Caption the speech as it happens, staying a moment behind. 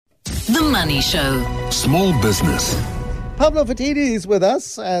The Money Show. Small business. Pavlo Phitidis is with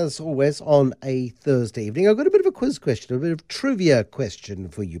us, as always, on a Thursday evening. I've got a bit of a quiz question, a bit of trivia question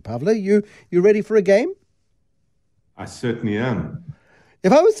for you, Pavlo. You ready for a game? I certainly am.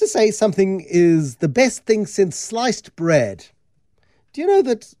 If I was to say something is the best thing since sliced bread, do you know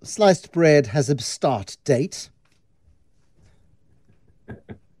that sliced bread has a start date?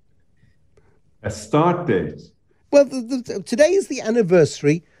 A start date? Well, today is the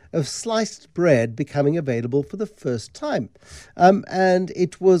anniversary of sliced bread becoming available for the first time. And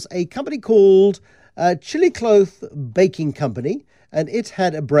it was a company called Chili Cloth Baking Company, and it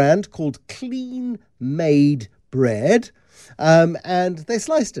had a brand called Clean Made Bread, and they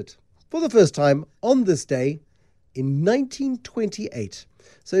sliced it for the first time on this day in 1928.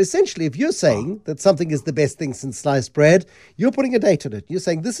 So essentially, if you're saying that something is the best thing since sliced bread, you're putting a date on it. You're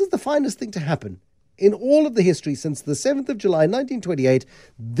saying this is the finest thing to happen in all of the history since the 7th of July, 1928,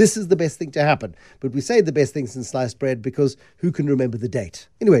 this is the best thing to happen. But we say the best thing since sliced bread because who can remember the date?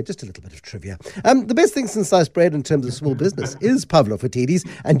 Anyway, just a little bit of trivia. The best thing since sliced bread in terms of small business is Pavlo Phitidis,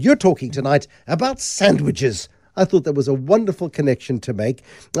 and you're talking tonight about sandwiches. I thought that was a wonderful connection to make.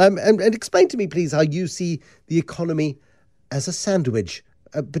 And explain to me, please, how you see the economy as a sandwich,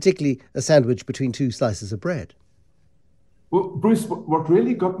 particularly a sandwich between two slices of bread. Well, Bruce, what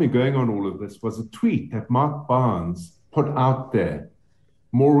really got me going on all of this was a tweet that Mark Barnes put out there,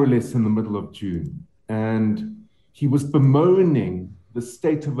 more or less in the middle of June. And he was bemoaning the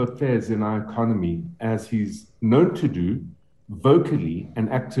state of affairs in our economy, as he's known to do, vocally and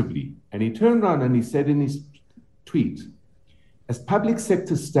actively. And he turned around and he said in his tweet, as public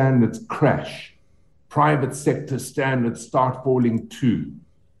sector standards crash, private sector standards start falling too.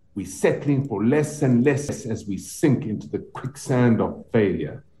 We're settling for less and less as we sink into the quicksand of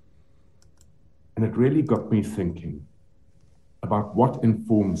failure. And it really got me thinking about what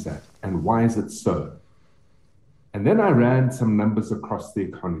informs that and why is it so? And then I ran some numbers across the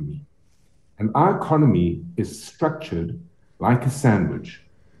economy. And our economy is structured like a sandwich.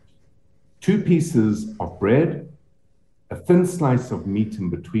 2 pieces of bread, a thin slice of meat in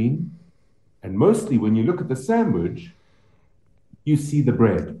between, and mostly when you look at the sandwich, you see the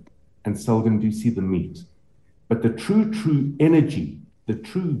bread, and seldom do you see the meat. But the true energy, the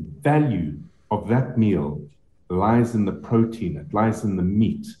true value of that meal lies in the protein, it lies in the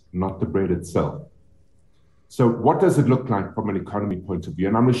meat, not the bread itself. So what does it look like from an economy point of view?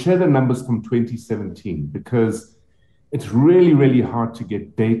 And I'm going to share the numbers from 2017 because it's really, really hard to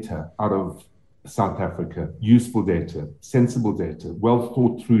get data out of South Africa, useful data, sensible data, well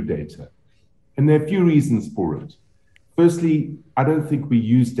thought through data. And there are a few reasons for it. Firstly, I don't think we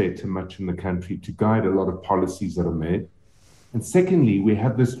use data much in the country to guide a lot of policies that are made. And secondly, we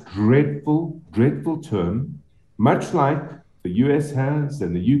have this dreadful term, much like the US has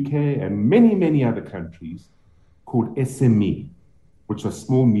and the UK and many, many other countries, called SME, which are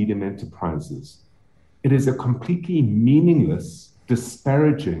small, medium enterprises. It is a completely meaningless,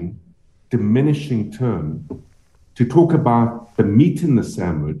 disparaging, diminishing term to talk about the meat in the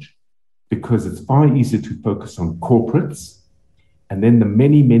sandwich, because it's far easier to focus on corporates and then the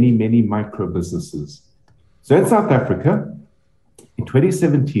many, many, many micro businesses. So in South Africa, in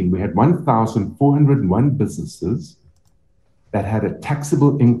 2017, we had 1,401 businesses that had a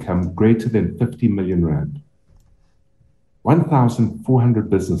taxable income greater than 50 million rand. 1,400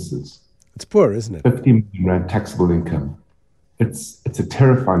 businesses. It's poor, isn't it? 50 million rand taxable income. It's a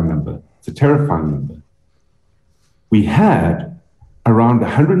terrifying number. It's a terrifying number. We had around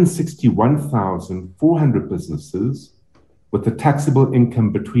 161,400 businesses with a taxable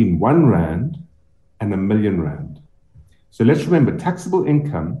income between 1 rand and 1 million rand. So let's remember, taxable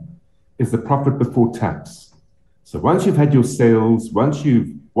income is the profit before tax. So once you've had your sales, once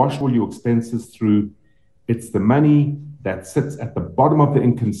you've washed all your expenses through, it's the money that sits at the bottom of the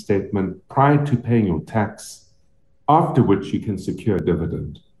income statement prior to paying your tax, after which you can secure a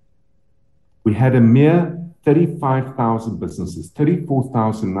dividend. We had a mere 35,000 businesses,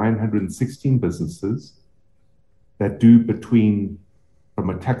 34,916 businesses that do between,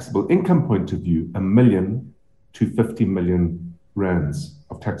 from a taxable income point of view, 1 million to 50 million rands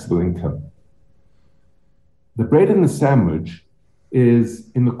of taxable income. The bread in the sandwich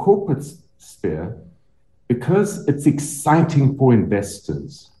is in the corporate sphere because it's exciting for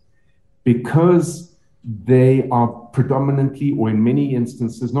investors, because they are predominantly, or in many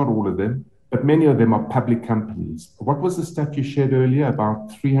instances, not all of them, but many of them are public companies. What was the stat you shared earlier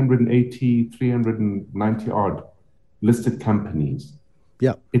about 390 odd listed companies?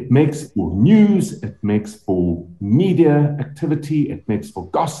 Yeah. It makes for news, it makes for media activity, it makes for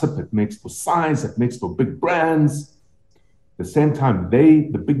gossip, it makes for size, it makes for big brands. At the same time,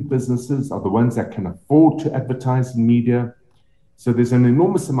 the big businesses, are the ones that can afford to advertise in media. So there's an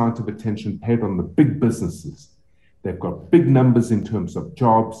enormous amount of attention paid on the big businesses. They've got big numbers in terms of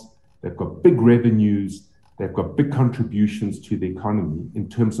jobs. They've got big revenues. They've got big contributions to the economy in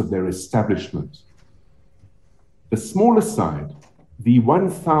terms of their establishment. The smaller side, the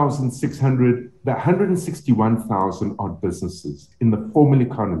 161,000 odd businesses in the formal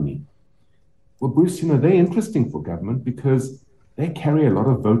economy. Well, Bruce, they're interesting for government because they carry a lot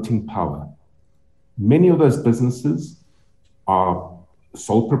of voting power. Many of those businesses are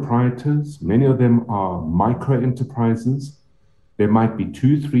sole proprietors. Many of them are micro enterprises. There might be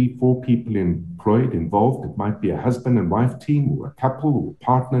 2, 3, 4 people employed, involved. It might be a husband and wife team or a couple or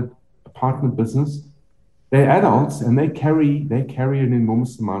a partner business. They're adults and they carry an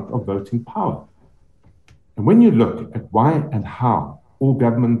enormous amount of voting power. And when you look at why and how all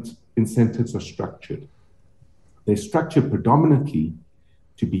government incentives are structured, they're structured predominantly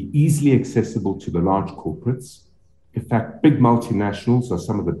to be easily accessible to the large corporates. In fact, big multinationals are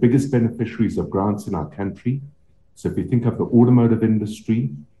some of the biggest beneficiaries of grants in our country. So if you think of the automotive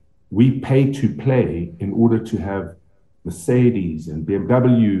industry, we pay to play in order to have Mercedes and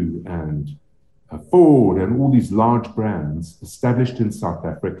BMW and Ford and all these large brands established in South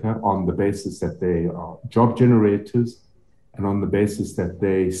Africa on the basis that they are job generators and on the basis that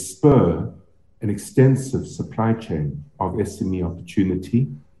they spur an extensive supply chain of SME opportunity.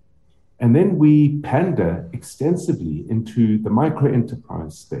 And then we pander extensively into the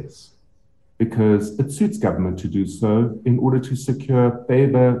micro-enterprise space because it suits government to do so in order to secure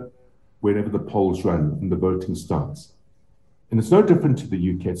favor wherever the polls run and the voting starts. And it's no different to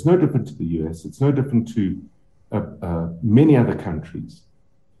the UK, it's no different to the US, it's no different to many other countries.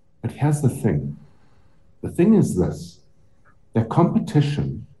 But here's the thing. The thing is this, that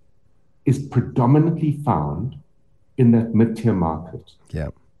competition is predominantly found in that mid-tier market. Yeah.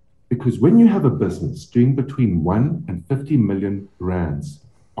 Because when you have a business doing between 1 and 50 million rands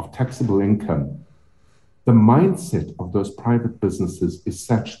of taxable income, the mindset of those private businesses is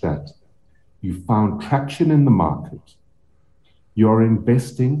such that you found traction in the market. You're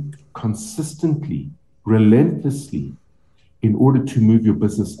investing consistently, relentlessly, in order to move your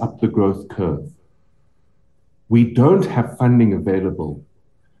business up the growth curve. We don't have funding available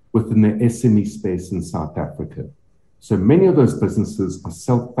within the SME space in South Africa. So many of those businesses are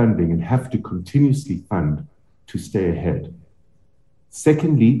self-funding and have to continuously fund to stay ahead.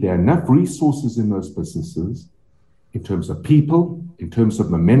 Secondly, there are enough resources in those businesses in terms of people, in terms of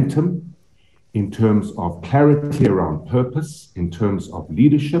momentum, in terms of clarity around purpose, in terms of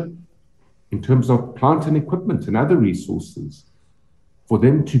leadership, in terms of plant and equipment and other resources for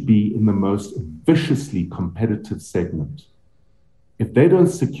them to be in the most viciously competitive segment. If they don't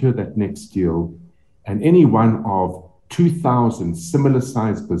secure that next deal, and any one of 2,000 similar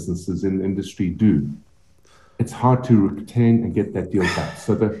sized businesses in the industry do, it's hard to retain and get that deal back.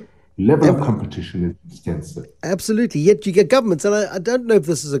 So the level of competition is extensive. Absolutely. Yet you get governments, and I don't know if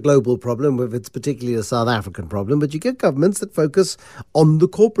this is a global problem, if it's particularly a South African problem, but you get governments that focus on the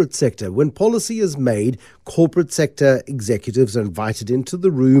corporate sector. When policy is made, corporate sector executives are invited into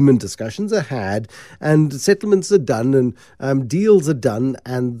the room and discussions are had and settlements are done and deals are done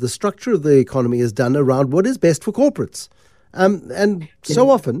and the structure of the economy is done around what is best for corporates. And so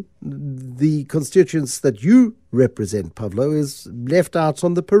often, the constituents that you represent, Pavlo, is left out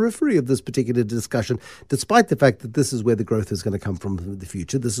on the periphery of this particular discussion, despite the fact that this is where the growth is going to come from in the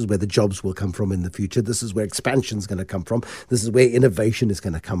future. This is where the jobs will come from in the future. This is where expansion is going to come from. This is where innovation is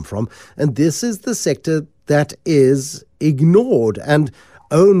going to come from. And this is the sector that is ignored. And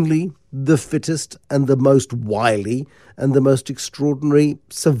only the fittest and the most wily and the most extraordinary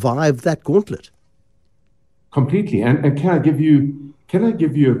survive that gauntlet. Completely. And can I give you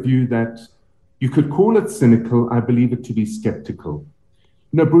a view that you could call it cynical? I believe it to be skeptical.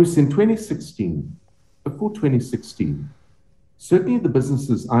 Bruce, in 2016, before 2016, certainly the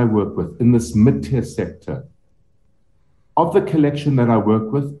businesses I work with in this mid-tier sector, of the collection that I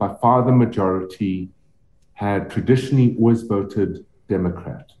work with, by far the majority had traditionally always voted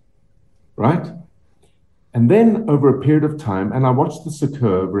Democrat, right? And then over a period of time, and I watched this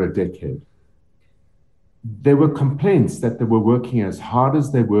occur over a decade, there were complaints that they were working as hard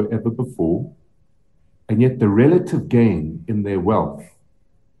as they were ever before, and yet the relative gain in their wealth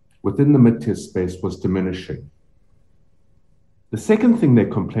within the mid-tier space was diminishing. The second thing they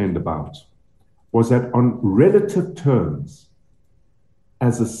complained about was that on relative terms,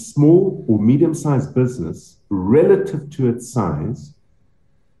 as a small or medium-sized business, relative to its size,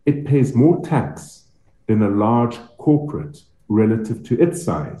 it pays more tax than a large corporate relative to its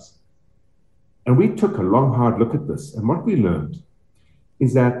size. And we took a long, hard look at this. And what we learned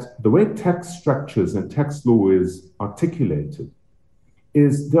is that the way tax structures and tax law is articulated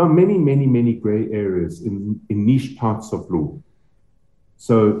is there are many, many, many gray areas in niche parts of law.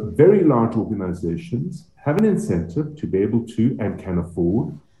 So very large organizations have an incentive to be able to and can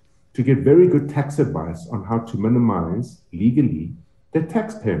afford to get very good tax advice on how to minimize legally their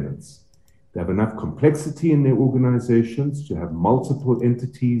tax payments. They have enough complexity in their organizations to have multiple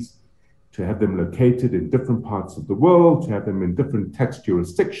entities, to have them located in different parts of the world, to have them in different tax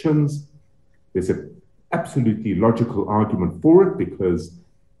jurisdictions. There's an absolutely logical argument for it, because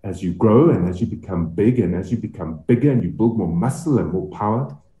as you grow and as you become big and as you become bigger and you build more muscle and more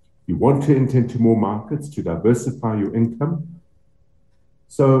power, you want to enter into more markets to diversify your income.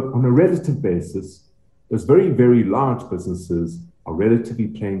 So on a relative basis, those very, very large businesses are relatively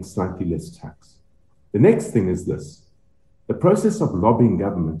paying slightly less tax. The next thing is this. The process of lobbying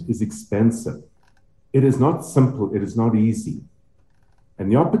government is expensive. It is not simple. It is not easy. And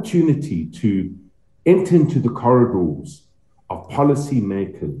the opportunity to enter into the corridors of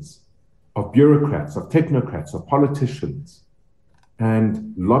policymakers, of bureaucrats, of technocrats, of politicians,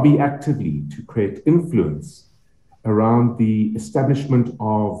 and lobby actively to create influence around the establishment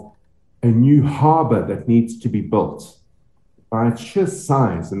of a new harbor that needs to be built, by its sheer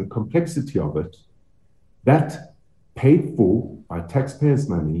size and the complexity of it, that paid for by taxpayers'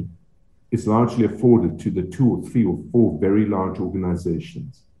 money is largely afforded to the 2 or 3 or 4 very large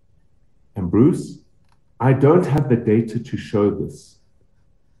organizations. And Bruce, I don't have the data to show this,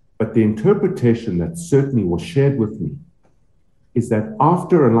 but the interpretation that certainly was shared with me is that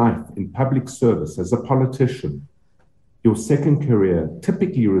after a life in public service as a politician, your second career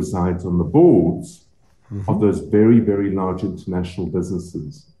typically resides on the boards of those very, very large international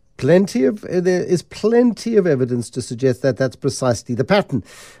businesses. There is plenty of evidence to suggest that that's precisely the pattern,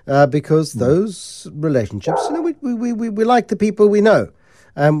 because those relationships, we like the people we know.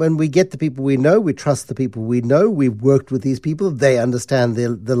 When we get the people we know, we trust the people we know. We've worked with these people. They understand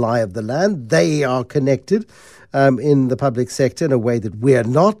the lie of the land. They are connected in the public sector in a way that we're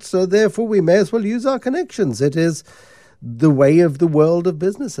not. So therefore, we may as well use our connections. It is the way of the world of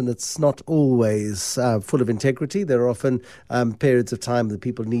business, and it's not always full of integrity. There are often periods of time that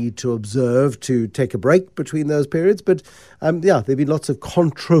people need to observe to take a break between those periods. But there've been lots of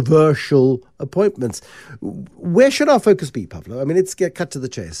controversial appointments. Where should our focus be, Pavlo? I mean, let's get cut to the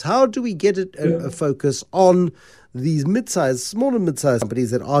chase. How do we get a focus on these small and mid-sized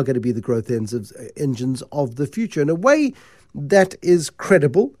companies that are going to be the growth engines of the future in a way that is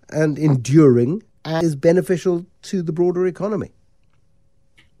credible and enduring and is beneficial to the broader economy?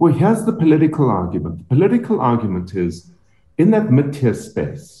 Well, here's the political argument. The political argument is, in that mid-tier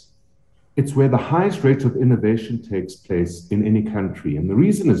space, it's where the highest rate of innovation takes place in any country. And the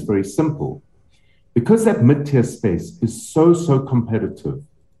reason is very simple. Because that mid-tier space is so competitive,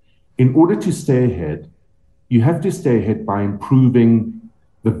 in order to stay ahead, you have to stay ahead by improving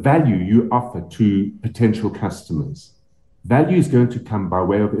the value you offer to potential customers. Value is going to come by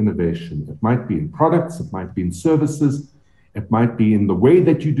way of innovation. It might be in products, it might be in services, it might be in the way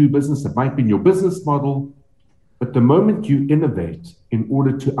that you do business, it might be in your business model. But the moment you innovate in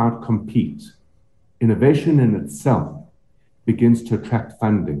order to outcompete, innovation in itself begins to attract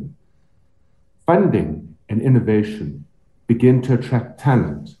funding. Funding and innovation begin to attract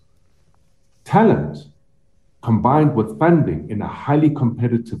talent. Talent, combined with funding in a highly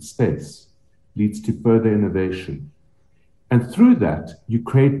competitive space, leads to further innovation. And through that, you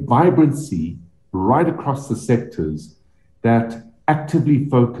create vibrancy right across the sectors that actively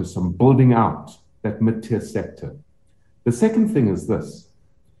focus on building out that mid-tier sector. The second thing is this.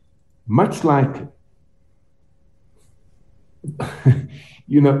 Much like,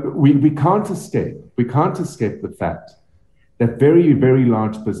 we can't escape the fact that very, very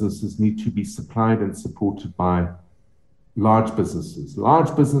large businesses need to be supplied and supported by large businesses.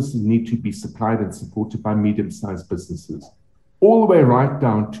 Large businesses need to be supplied and supported by medium-sized businesses, all the way right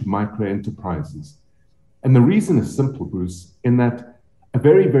down to micro enterprises. And the reason is simple, Bruce, in that a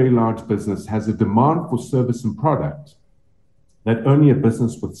very, very large business has a demand for service and product that only a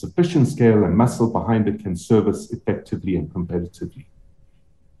business with sufficient scale and muscle behind it can service effectively and competitively.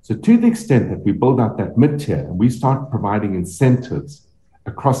 So to the extent that we build out that mid-tier and we start providing incentives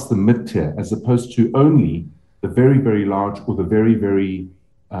across the mid-tier, as opposed to only the very, very large or the very, very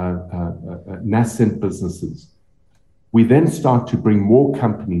nascent businesses, we then start to bring more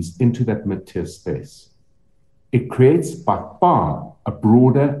companies into that mid-tier space. It creates by far a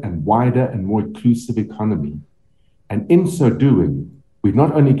broader and wider and more inclusive economy. And in so doing, we're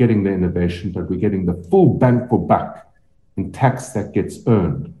not only getting the innovation, but we're getting the full bang for buck in tax that gets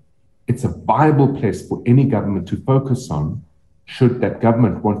earned It's a viable place for any government to focus on, should that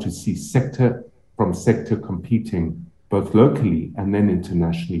government want to see sector from sector competing both locally and then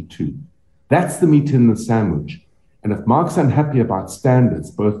internationally too. That's the meat in the sandwich. And if Mark's unhappy about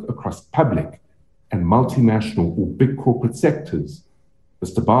standards, both across public and multinational or big corporate sectors,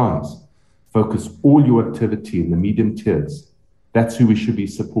 Mr. Barnes, focus all your activity in the medium tiers. That's who we should be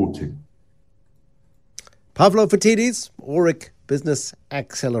supporting. Pavlo Phitidis, Aurik Business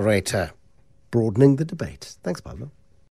Accelerator, broadening the debate. Thanks, Pavlo.